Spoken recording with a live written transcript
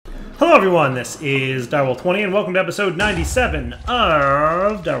Hello everyone, this is Direwolf20 and welcome to episode 97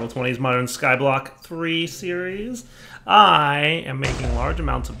 of Direwolf20's Modern Skyblock 3 series. I am making large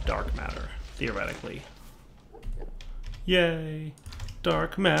amounts of dark matter, theoretically. Yay!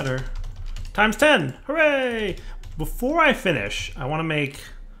 Dark matter. Times 10! Hooray! Before I finish, I want to make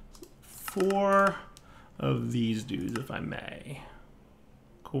 4 of these dudes, if I may.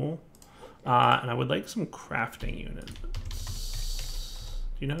 Cool. And I would like some crafting units.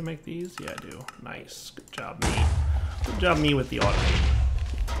 Do you know how to make these? Yeah, I do. Nice. Good job, me. Good job, me, with the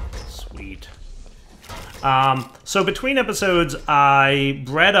automate. Sweet. So between episodes, I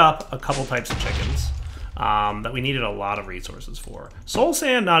bred up a couple types of chickens that we needed a lot of resources for. Soul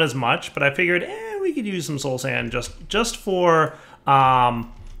sand, not as much, but I figured, we could use some soul sand just for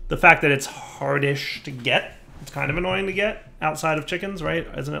the fact that it's hardish to get. It's kind of annoying to get outside of chickens, right?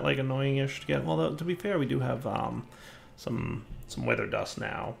 Isn't it like annoying-ish to get? Well, to be fair, we do have some wither dust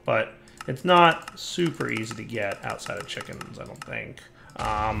now, but it's not super easy to get outside of chickens, I don't think.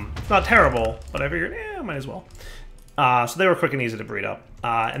 It's not terrible, but I figured, might as well. So they were quick and easy to breed up.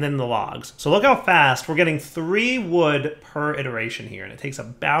 And then the logs. So look how fast. We're getting 3 wood per iteration here, and it takes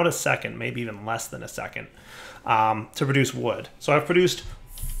about a second, maybe even less than a second, to produce wood. So I've produced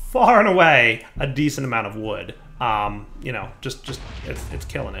far and away a decent amount of wood. You know, it's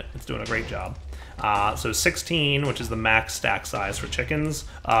killing it. It's doing a great job. So 16, which is the max stack size for chickens,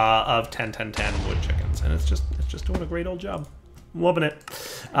 of 10, 10, 10 wood chickens, and it's just doing a great old job. I'm loving it.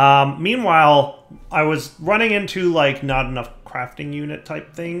 Meanwhile, I was running into like not enough crafting unit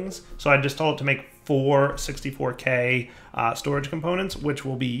type things, so I just told it to make 4 64K storage components, which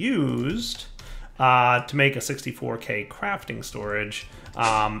will be used to make a 64K crafting storage,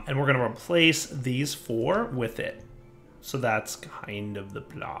 and we're going to replace these 4 with it. So that's kind of the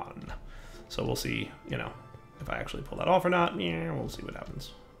plan. So we'll see, you know, if I actually pull that off or not. Yeah, we'll see what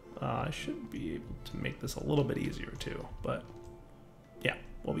happens. I should be able to make this a little bit easier too, but yeah,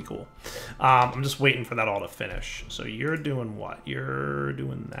 we'll be cool. I'm just waiting for that all to finish. So you're doing what? You're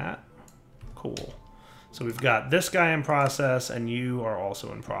doing that? Cool. So we've got this guy in process, and you are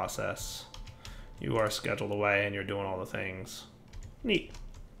also in process. You are scheduled away, and you're doing all the things. Neat.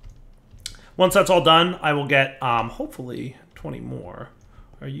 Once that's all done, I will get, hopefully, 20 more.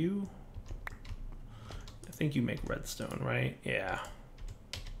 Are you... I think you make redstone, right? Yeah.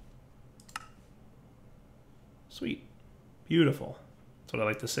 Sweet. Beautiful. That's what I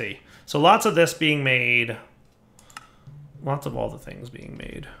like to see. So lots of this being made. Lots of all the things being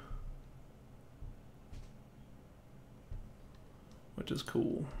made. Which is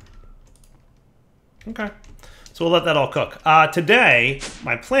cool. Okay. So we'll let that all cook. Today,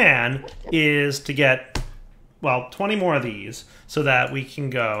 my plan is to get, well, 20 more of these so that we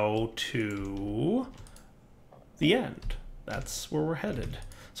can go to the end. That's where we're headed.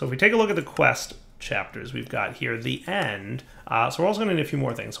 So if we take a look at the quest chapters we've got here, the end. So we're also going to need a few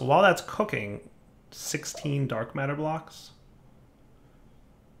more things. So while that's cooking, 16 dark matter blocks.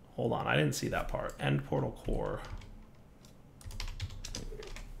 Hold on, I didn't see that part. End portal core.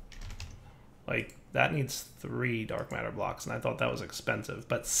 Like, that needs 3 dark matter blocks, and I thought that was expensive.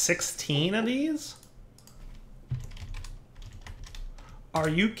 But 16 of these? Are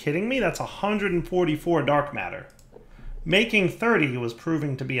you kidding me? That's 144 dark matter. Making 30 was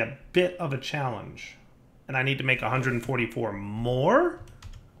proving to be a bit of a challenge. And I need to make 144 more?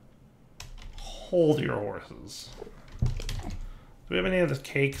 Hold your horses. Do we have any of this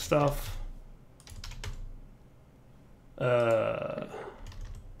cake stuff?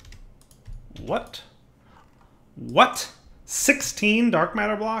 What? What? 16 dark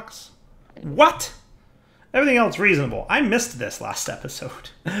matter blocks? What? Everything else reasonable. I missed this last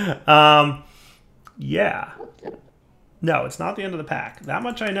episode. Yeah. No, it's not the end of the pack. That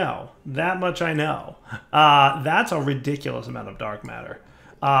much I know. That much I know. That's a ridiculous amount of dark matter.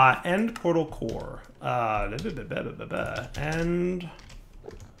 End portal core. End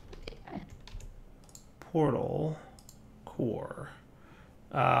portal core.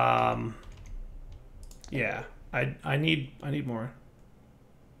 Yeah, I need more.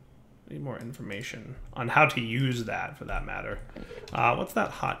 Need more information on how to use that, for that matter. What's that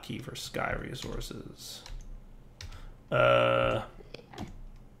hotkey for sky resources? There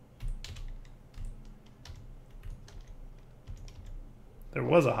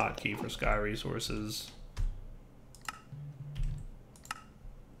was a hotkey for sky resources.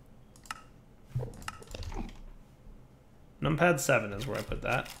 Numpad 7 is where I put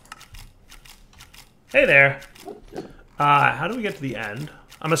that. Hey there. How do we get to the end?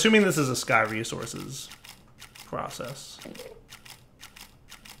 I'm assuming this is a sky resources process.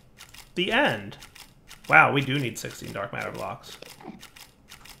 The end. Wow, we do need 16 dark matter blocks.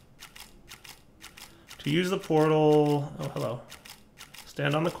 To use the portal... Oh, hello.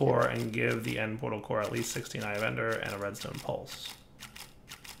 Stand on the core and give the end portal core at least 16 Eye of Ender and a redstone pulse.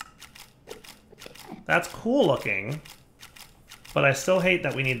 That's cool looking, but I still hate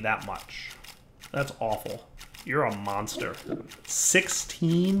that we need that much. That's awful. You're a monster.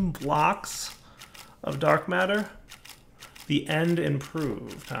 16 blocks of dark matter? The end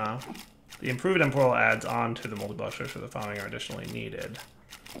improved, huh? The improved end portal adds on to the multi-block structure. The following are additionally needed.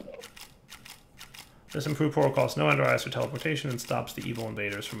 This improved portal costs no ender eyes for teleportation and stops the evil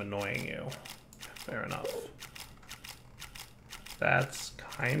invaders from annoying you. Fair enough. That's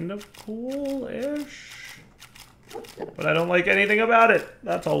kind of cool-ish. But I don't like anything about it.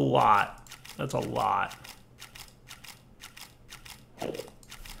 That's a lot. That's a lot.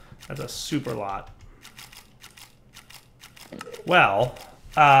 That's a super lot. Well,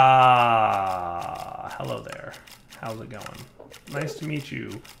 hello there. How's it going? Nice to meet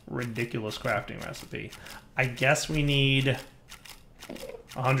you, ridiculous crafting recipe. I guess we need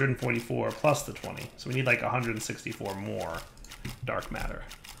 144 plus the 20. So we need like 164 more dark matter.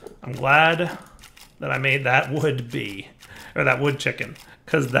 I'm glad that I made that wood bee, or that wood chicken,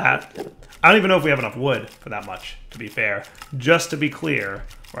 because that, I don't even know if we have enough wood for that much, to be fair. Just to be clear,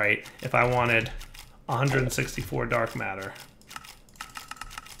 right, if I wanted 164 dark matter,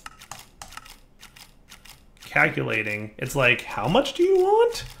 calculating, it's like, how much do you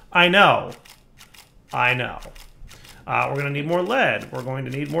want? I know. I know. We're going to need more lead. We're going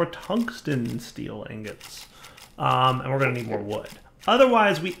to need more tungsten steel ingots. And we're going to need more wood.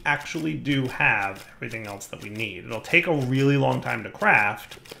 Otherwise, we actually do have everything else that we need. It'll take a really long time to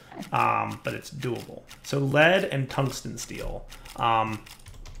craft, but it's doable. So lead and tungsten steel. I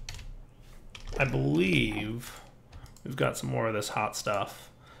believe we've got some more of this hot stuff,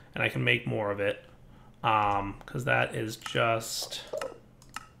 and I can make more of it. Because that is just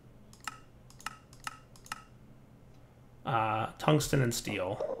tungsten and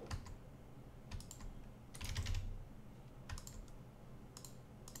steel.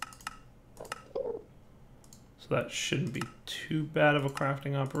 So that shouldn't be too bad of a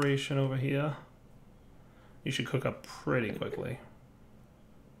crafting operation over here. You should cook up pretty quickly.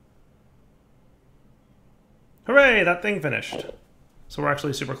 Hooray, that thing finished. So we're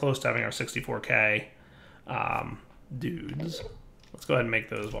actually super close to having our 64K. Dudes. Let's go ahead and make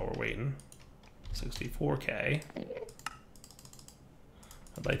those while we're waiting. 64K.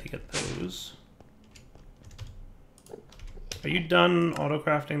 I'd like to get those. Are you done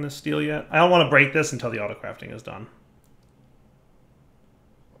auto-crafting this steel yet? I don't want to break this until the auto-crafting is done.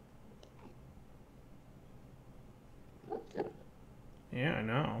 Yeah, I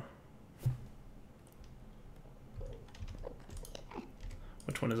know.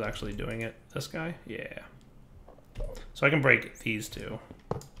 Which one is actually doing it? This guy? Yeah. So I can break these two.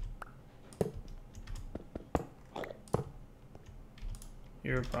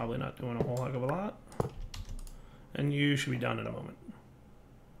 You're probably not doing a whole heck of a lot. And you should be done in a moment.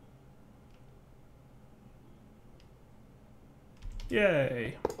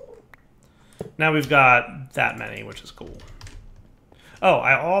 Yay. Now we've got that many, which is cool. Oh,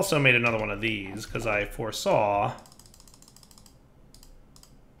 I also made another one of these because I foresaw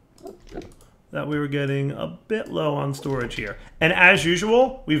that we were getting a bit low on storage here. And as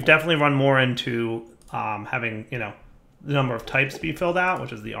usual, we've definitely run more into having, you know, the number of types be filled out,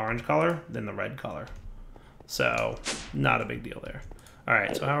 which is the orange color, than the red color. So, not a big deal there. All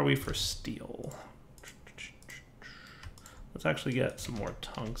right, so how are we for steel? Let's actually get some more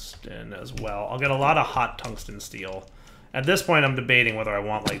tungsten as well. I'll get a lot of hot tungsten steel. At this point, I'm debating whether I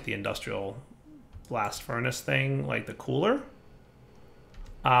want, like, the industrial blast furnace thing, like the cooler.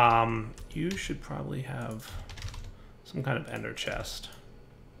 You should probably have some kind of ender chest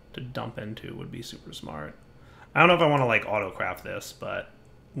to dump into would be super smart. I don't know if I want to like auto craft this, but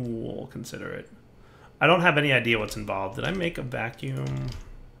we'll consider it. I don't have any idea what's involved. Did I make a vacuum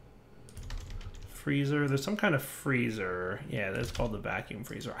freezer? There's some kind of freezer. Yeah, that's called the vacuum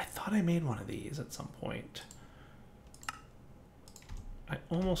freezer. I thought I made one of these at some point. I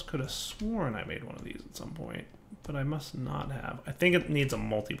almost could have sworn I made one of these at some point, but I must not have. I think it needs a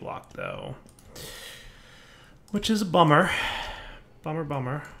multi-block though, which is a bummer. Bummer,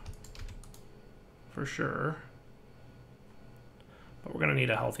 bummer. For sure. But we're gonna need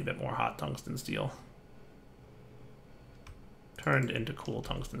a healthy bit more hot tungsten steel. Turned into cool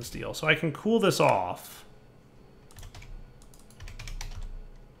tungsten steel. So I can cool this off.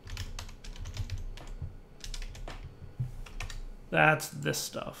 That's this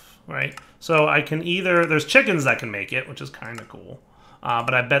stuff, right? So I can either, there's chickens that can make it, which is kind of cool.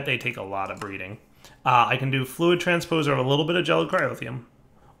 But I bet they take a lot of breeding. I can do fluid transposer of a little bit of gelid cryolithium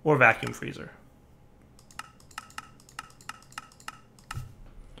or vacuum freezer.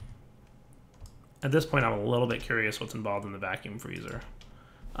 at this point, I'm a little bit curious what's involved in the vacuum freezer.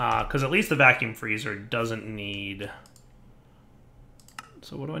 Because at least the vacuum freezer doesn't need...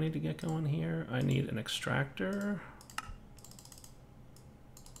 So what do I need to get going here? I need an extractor.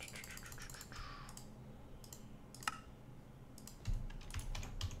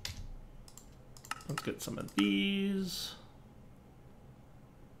 Let's get some of these.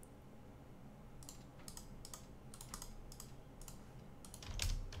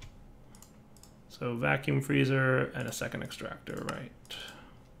 So vacuum freezer and a second extractor, right?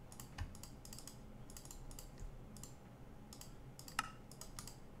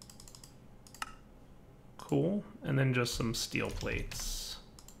 Cool. And then just some steel plates.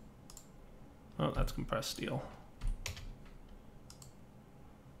 Oh, that's compressed steel.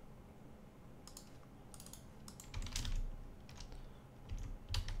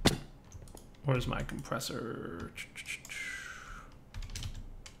 Where's my compressor?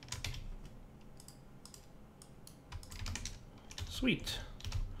 Sweet.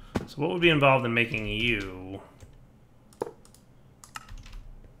 So what would be involved in making you?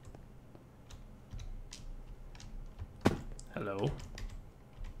 Hello.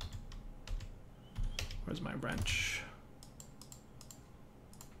 Where's my wrench?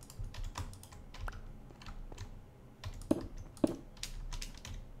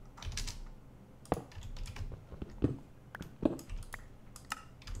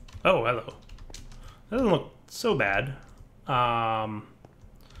 Oh, hello. That doesn't look so bad.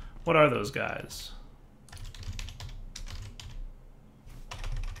 What are those guys?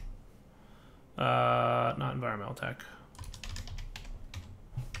 Not environmental tech.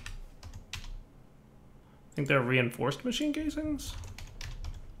 I think they're reinforced machine casings?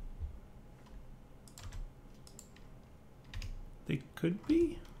 They could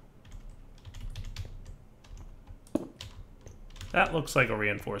be? That looks like a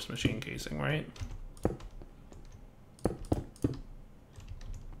reinforced machine casing, right?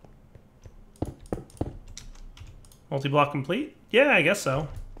 Multi-block complete? Yeah, I guess so.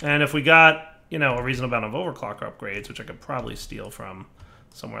 And if we got, you know, a reasonable amount of overclocker upgrades, which I could probably steal from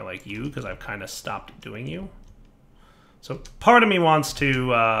somewhere like you, because I've kind of stopped doing you. So part of me wants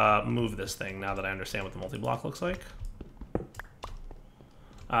to move this thing now that I understand what the multi-block looks like.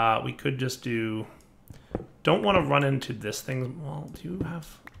 We could just do... Don't want to run into this thing. Well, do you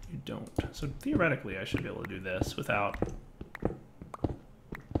have... You don't. So theoretically, I should be able to do this without...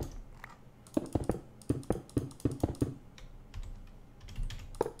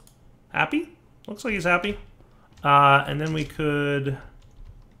 Happy? Looks like he's happy. And then we could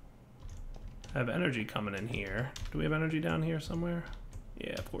have energy coming in here. Do we have energy down here somewhere?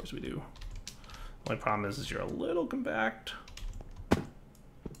 Yeah, of course we do. Only problem is you're a little compact.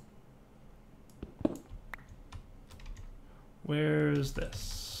 Where's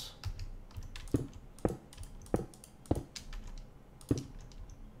this?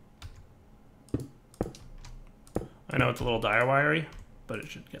 I know it's a little dire wiry, but it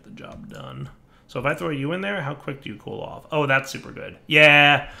should get the job done. So if I throw you in there, how quick do you cool off? Oh, that's super good.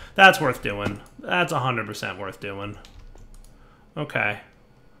 Yeah, that's worth doing. That's 100% worth doing. Okay,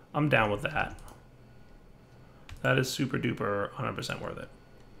 I'm down with that. That is super duper 100% worth it.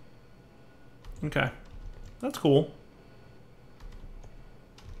 Okay, that's cool.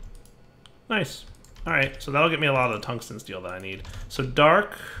 Nice. All right, so that'll get me a lot of the tungsten steel that I need. So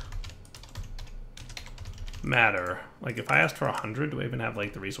dark matter. Like if I asked for 100, do I even have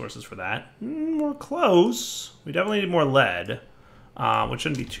like the resources for that? We're close. We definitely need more lead, which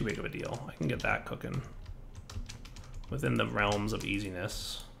shouldn't be too big of a deal. I can get that cooking within the realms of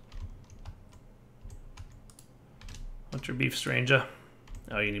easiness. What's your beef, stranger?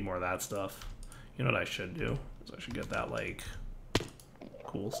 Oh, you need more of that stuff. You know what I should do? Is I should get that like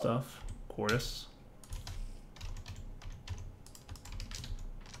cool stuff. Quartz.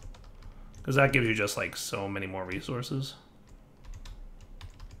 Because that gives you just like so many more resources.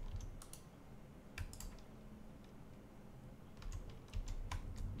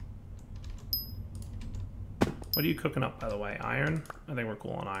 What are you cooking up, by the way? Iron? I think we're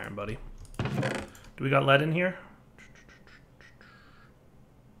cool on iron, buddy. Do we got lead in here?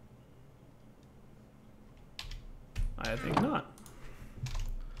 I think not.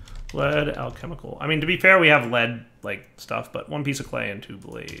 Lead, alchemical. I mean, to be fair, we have lead, like, stuff, but 1 piece of clay and 2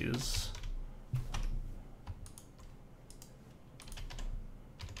 blaze.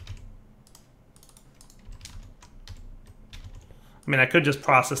 I mean, I could just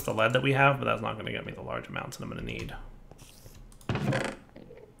process the lead that we have, but that's not going to get me the large amounts that I'm going to need.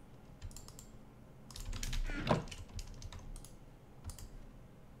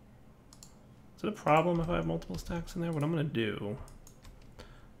 Is it a problem if I have multiple stacks in there? What I'm going to do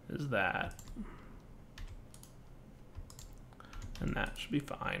is that And that should be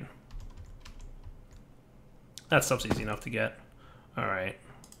fine. That stuff's easy enough to get. All right.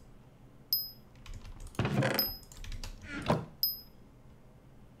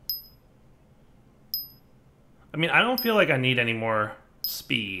 I mean, I don't feel like I need any more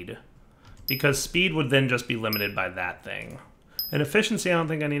speed, because speed would then just be limited by that thing. And efficiency, I don't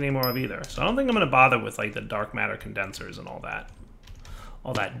think I need any more of either. So I don't think I'm going to bother with like the dark matter condensers and all that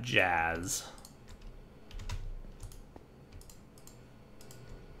jazz.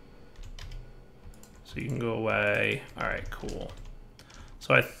 So you can go away. All right, cool.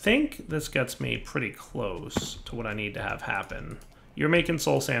 So I think this gets me pretty close to what I need to have happen. You're making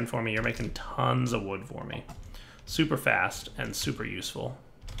soul sand for me. You're making tons of wood for me. Super fast and super useful.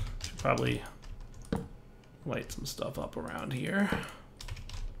 Should probably light some stuff up around here.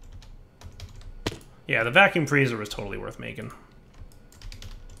 Yeah, the vacuum freezer was totally worth making.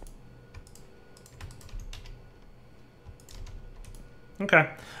 Okay.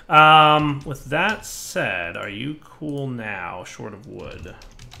 With that said, are you cool now, short of wood?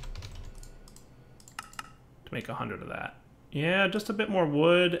 To make 100 of that. Yeah, just a bit more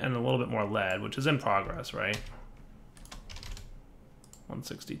wood and a little bit more lead, which is in progress, right?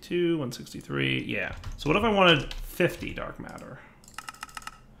 162, 163, yeah. So what if I wanted 50 dark matter?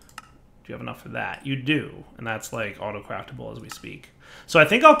 Do you have enough for that? You do, and that's like auto-craftable as we speak. So I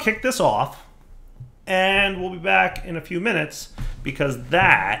think I'll kick this off, and we'll be back in a few minutes, because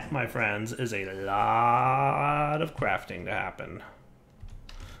that, my friends, is a lot of crafting to happen.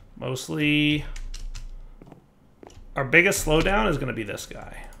 Mostly, our biggest slowdown is going to be this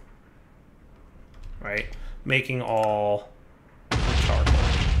guy, right? Making all charcoal.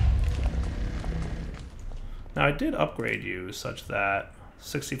 Now I did upgrade you such that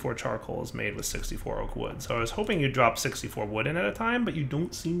 64 charcoal is made with 64 oak wood. So I was hoping you'd drop 64 wood in at a time, but you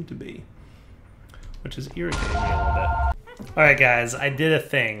don't seem to be, which is irritating me a little bit. All right, guys, I did a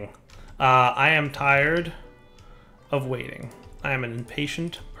thing. I am tired of waiting. I am an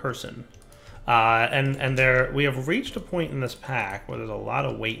impatient person. And we have reached a point in this pack where there's a lot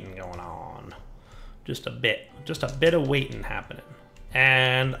of waiting going on. Just a bit of waiting happening.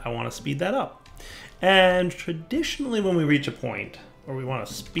 And I want to speed that up. And traditionally when we reach a point where we want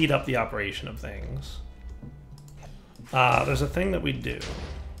to speed up the operation of things, there's a thing that we do.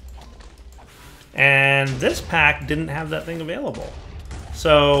 And this pack didn't have that thing available.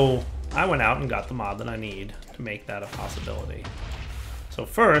 So I went out and got the mod that I need to make that a possibility. So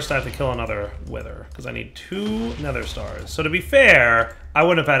first I have to kill another wither, because I need 2 nether stars. So to be fair, I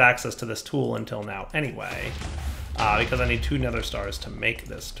wouldn't have had access to this tool until now anyway, because I need 2 nether stars to make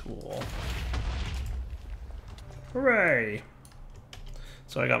this tool. Hooray!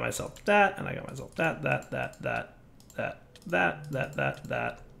 So I got myself that, and I got myself that.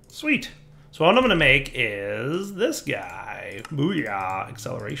 Sweet! So what I'm going to make is this guy. Booyah!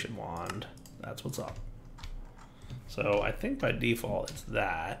 Acceleration wand. That's what's up. So I think by default it's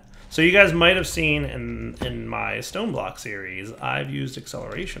that. So you guys might have seen in my stone block series, I've used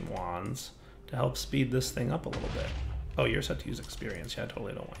acceleration wands to help speed this thing up a little bit. Oh, you're set to use experience. Yeah, I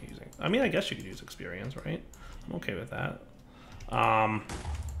totally don't want using. I mean, I guess you could use experience, right? I'm okay with that.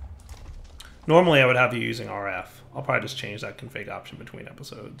 Normally I would have you using RF. I'll probably just change that config option between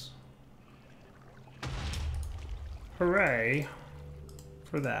episodes. Hooray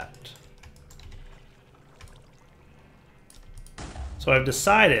for that. So I've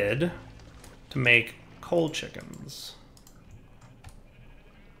decided to make coal chickens.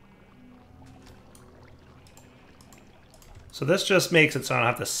 So this just makes it so I don't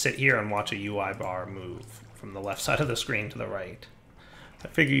have to sit here and watch a UI bar move from the left side of the screen to the right. I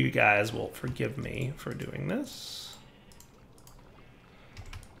figure you guys will forgive me for doing this.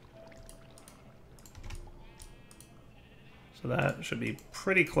 So that should be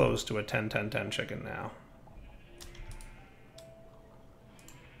pretty close to a 10-10-10 chicken now.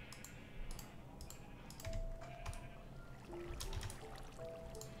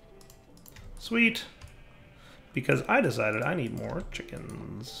 Sweet. Because I decided I need more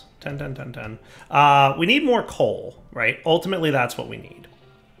chickens. 10-10-10-10. We need more coal, right? Ultimately, that's what we need.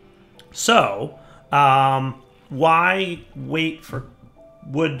 So, why wait for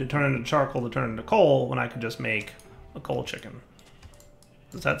wood to turn into charcoal to turn into coal when I could just make a coal chicken?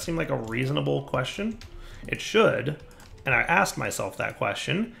 Does that seem like a reasonable question? It should. And I asked myself that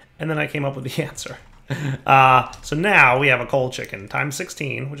question, and then I came up with the answer. So now we have a coal chicken times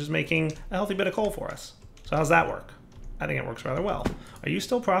 16, which is making a healthy bit of coal for us. So how's that work? I think it works rather well. Are you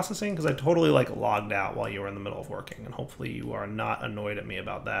still processing? Because I totally logged out while you were in the middle of working, and hopefully you are not annoyed at me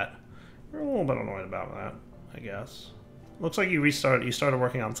about that. You're a little bit annoyed about that, I guess. Looks like you started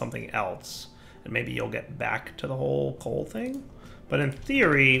working on something else, and maybe you'll get back to the whole coal thing. But in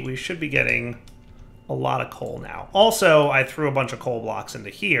theory, we should be getting a lot of coal now. Also, I threw a bunch of coal blocks into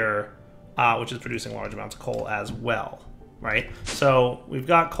here, which is producing large amounts of coal as well, right? So we've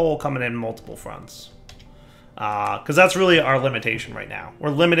got coal coming in multiple fronts. Because that's really our limitation right now. We're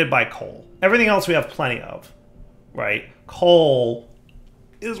limited by coal. Everything else we have plenty of, right? Coal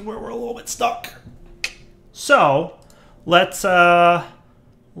is where we're a little bit stuck. So let's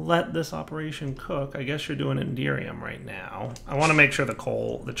let this operation cook. I guess you're doing Enderium right now. I want to make sure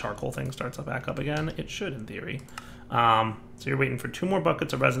the charcoal thing starts back up again. It should, in theory. So you're waiting for 2 more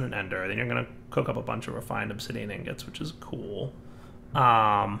buckets of resonant ender. Then you're going to cook up a bunch of refined obsidian ingots, which is cool.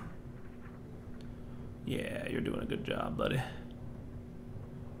 Yeah, you're doing a good job, buddy.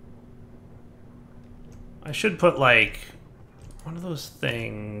 I should put, like, one of those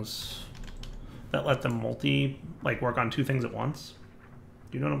things that let them work on 2 things at once.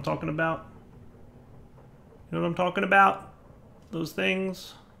 Do you know what I'm talking about? You know what I'm talking about? Those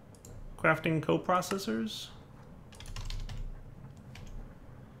things? Crafting coprocessors?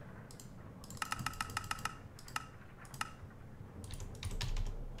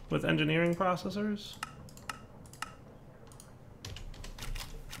 With engineering processors?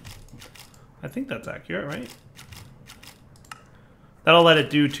 I think that's accurate, right? That'll let it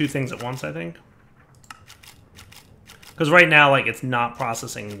do 2 things at once, I think. Because right now, like, it's not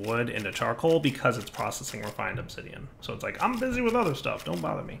processing wood into charcoal because it's processing refined obsidian. So it's like, I'm busy with other stuff. Don't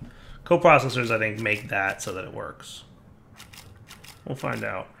bother me. Coprocessors, I think, make that so that it works. We'll find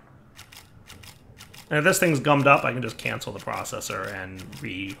out. And if this thing's gummed up, I can just cancel the processor and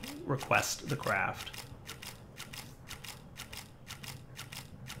re-request the craft.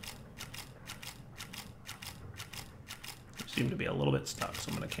 You seem to be a little bit stuck, so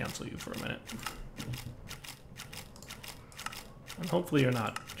I'm going to cancel you for a minute. And hopefully you're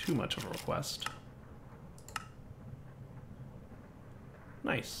not too much of a request.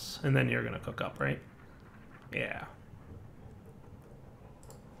 Nice. And then you're going to cook up, right? Yeah.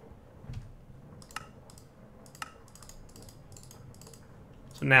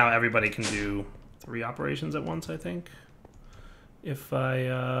 So now everybody can do 3 operations at once, I think. If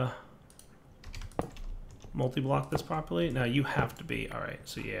I multi-block this properly. Now you have to be... Alright,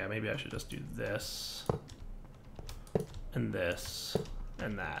 so yeah, maybe I should just do this. And this.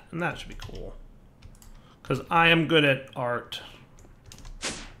 And that. And that should be cool. Because I am good at art.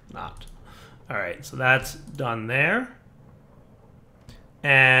 Not. Alright, so that's done there.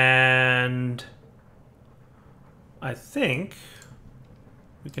 And... I think...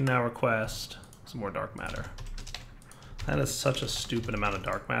 we can now request some more dark matter. That is such a stupid amount of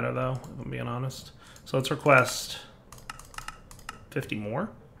dark matter, though, if I'm being honest. So let's request 50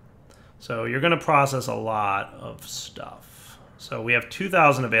 more. So you're going to process a lot of stuff. So we have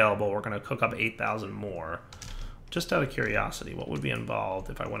 2,000 available. We're going to cook up 8,000 more. Just out of curiosity, what would be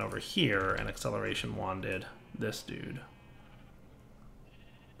involved if I went over here and acceleration wanded this dude?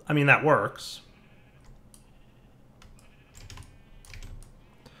 I mean, that works.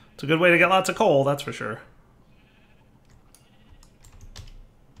 It's a good way to get lots of coal, that's for sure.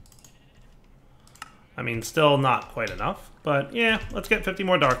 I mean, still not quite enough, but yeah, let's get 50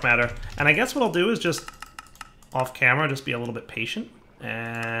 more dark matter. And I guess what I'll do is just, off camera, just be a little bit patient,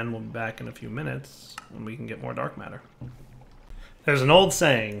 and we'll be back in a few minutes when we can get more dark matter. There's an old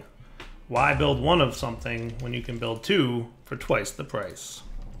saying, why build 1 of something when you can build 2 for twice the price?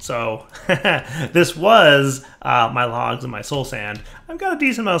 So this was my logs and my soul sand. I've got a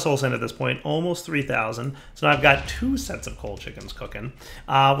decent amount of soul sand at this point, almost 3,000. So now I've got 2 sets of coal chickens cooking.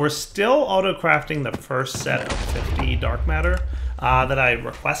 We're still auto-crafting the first set of 50 dark matter that I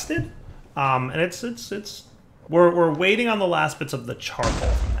requested. And we're waiting on the last bits of the charcoal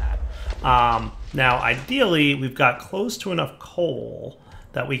from that. Now, ideally, we've got close to enough coal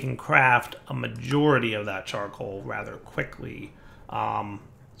that we can craft a majority of that charcoal rather quickly.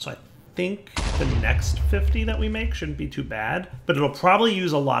 So I think the next 50 that we make shouldn't be too bad, but it'll probably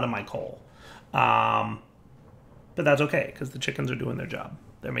use a lot of my coal. But that's okay, because the chickens are doing their job.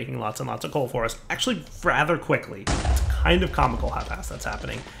 They're making lots and lots of coal for us, actually rather quickly. It's kind of comical how fast that's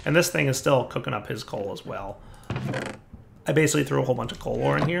happening. And this thing is still cooking up his coal as well. I basically threw a whole bunch of coal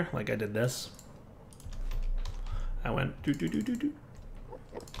ore in here, like I did this. I went do.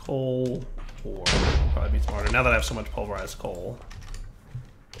 Coal ore. Probably be smarter now that I have so much pulverized coal.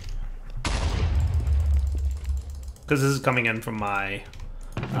 Because this is coming in from my,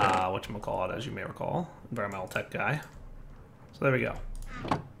 whatchamacallit, as you may recall, environmental tech guy. So there we go.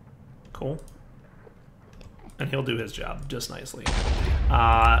 Cool. And he'll do his job just nicely.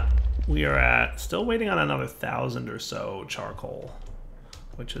 We are still waiting on another 1,000 or so charcoal,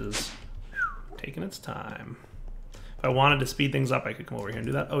 which is taking its time. If I wanted to speed things up, I could come over here and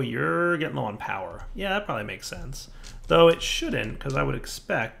do that. Oh, you're getting low on power. Yeah, that probably makes sense. Though it shouldn't, because I would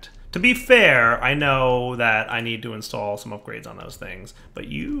expect... To be fair, I know that I need to install some upgrades on those things, but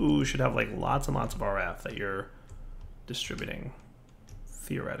you should have like lots and lots of RF that you're distributing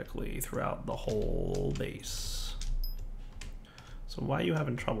theoretically throughout the whole base. So why are you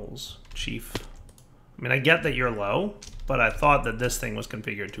having troubles, Chief? I mean, I get that you're low, but I thought that this thing was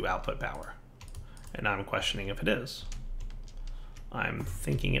configured to output power, and I'm questioning if it is. I'm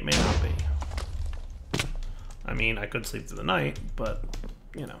thinking it may not be. I mean, I could sleep through the night, but,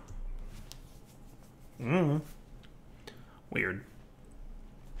 you know. Weird.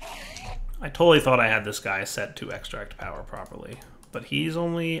 I totally thought I had this guy set to extract power properly, but he's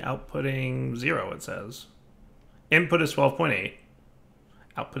only outputting 0, it says. Input is 12.8.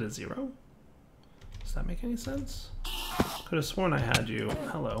 Output is 0? Does that make any sense? Could have sworn I had you,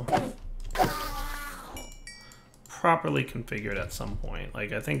 hello, properly configured at some point.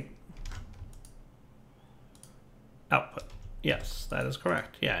 Like, I think... Output. Yes, that is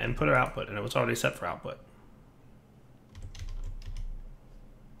correct. Yeah, input or output, and it was already set for output.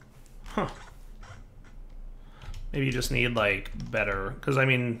 Huh. Maybe you just need, like, better... Because, I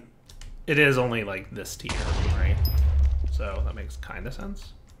mean, it is only, like, this tier, right? So that makes kind of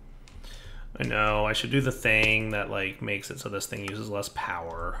sense. I know, I should do the thing that, like, makes it so this thing uses less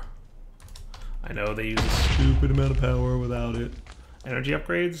power. I know they use a stupid amount of power without it. Energy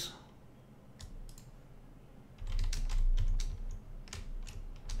upgrades?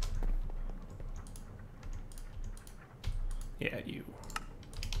 Yeah, you.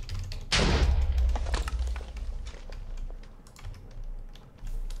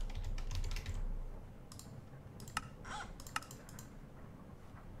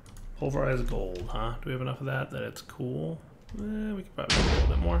 Pulverized gold, huh? Do we have enough of that it's cool? We could probably make a little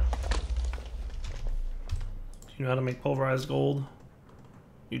bit more. Do you know how to make pulverized gold?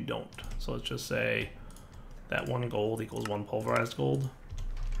 You don't. So let's just say that 1 gold equals 1 pulverized gold.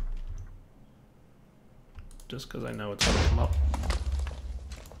 Just because I know it's going to come up.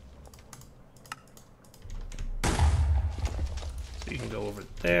 So you can go over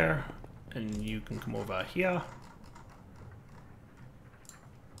there, and you can come over here.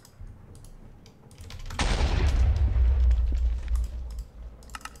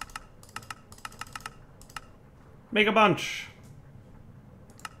 Make a bunch.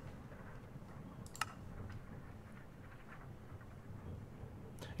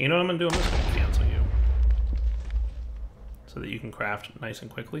 You know what I'm going to do? I'm just going to cancel you. So that you can craft nice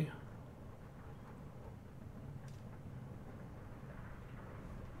and quickly.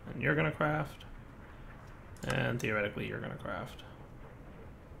 And you're going to craft. And theoretically, you're going to craft.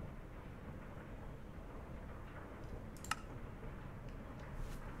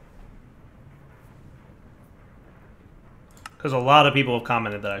 Because a lot of people have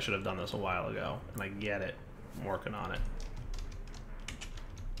commented that I should have done this a while ago. And I get it. I'm working on it.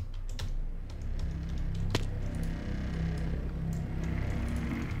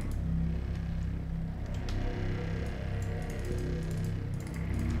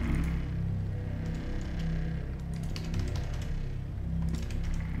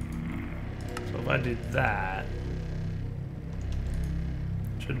 If I do that,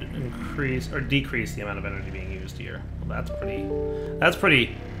 it should increase or decrease the amount of energy being used here. Well, that's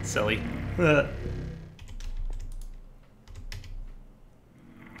pretty silly.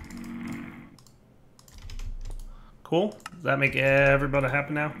 Cool. Does that make everybody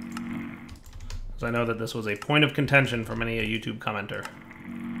happy now? Because I know that this was a point of contention for many a YouTube commenter.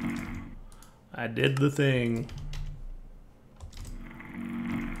 I did the thing.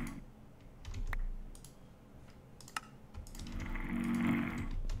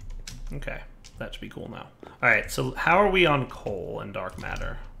 Okay, that should be cool now. Alright, so how are we on coal and dark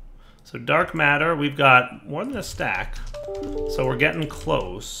matter? So dark matter, we've got more than a stack, so we're getting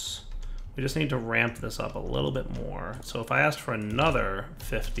close. We just need to ramp this up a little bit more. So if I asked for another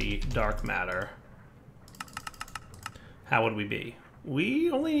 50 dark matter, how would we be?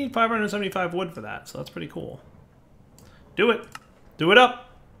 We only need 575 wood for that, so that's pretty cool. Do it! Do it up!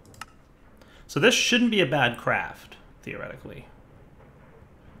 So this shouldn't be a bad craft, theoretically.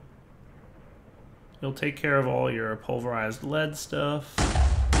 You'll take care of all your pulverized lead stuff.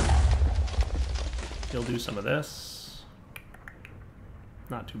 You'll do some of this.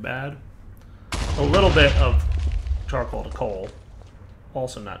 Not too bad. A little bit of charcoal to coal.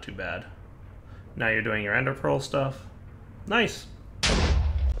 Also not too bad. Now you're doing your ender pearl stuff. Nice.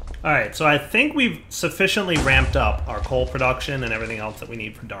 All right, so I think we've sufficiently ramped up our coal production and everything else that we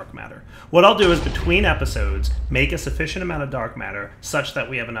need for dark matter. What I'll do is between episodes, make a sufficient amount of dark matter such that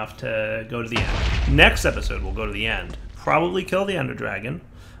we have enough to go to the end. Next episode, we'll go to the end. Probably kill the Ender Dragon.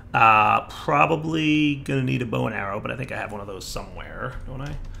 Probably gonna need a bow and arrow, but I think I have one of those somewhere, don't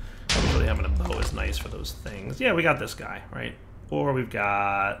I? Really having a bow is nice for those things. Yeah, we got this guy, right? Or we've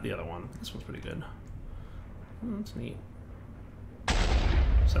got the other one. This one's pretty good. Oh, that's neat.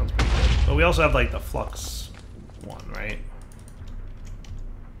 Sounds pretty good. But we also have like the flux one, right?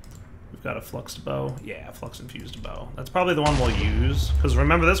 We've got a fluxed bow. Yeah, flux infused bow. That's probably the one we'll use. Because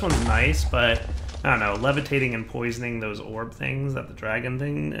remember, this one's nice, but I don't know, levitating and poisoning those orb things, that the dragon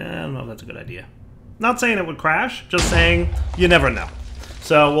thing, I don't know if that's a good idea. Not saying it would crash, just saying you never know.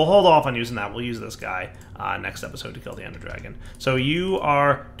 So we'll hold off on using that. We'll use this guy next episode to kill the Ender Dragon. So you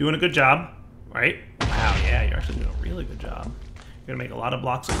are doing a good job, right? Wow, yeah, you're actually doing a really good job. You're gonna make a lot of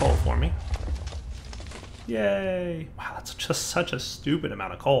blocks of coal for me. Yay! Wow, that's just such a stupid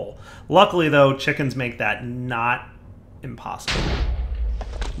amount of coal. Luckily, though, chickens make that not impossible.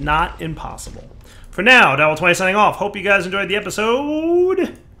 Not impossible. For now, Devil20 signing off. Hope you guys enjoyed the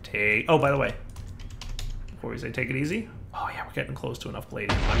episode. Oh, by the way, before we say take it easy. Oh yeah, we're getting close to enough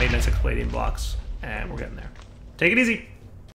palladium. I made my 6 palladium blocks, and we're getting there. Take it easy.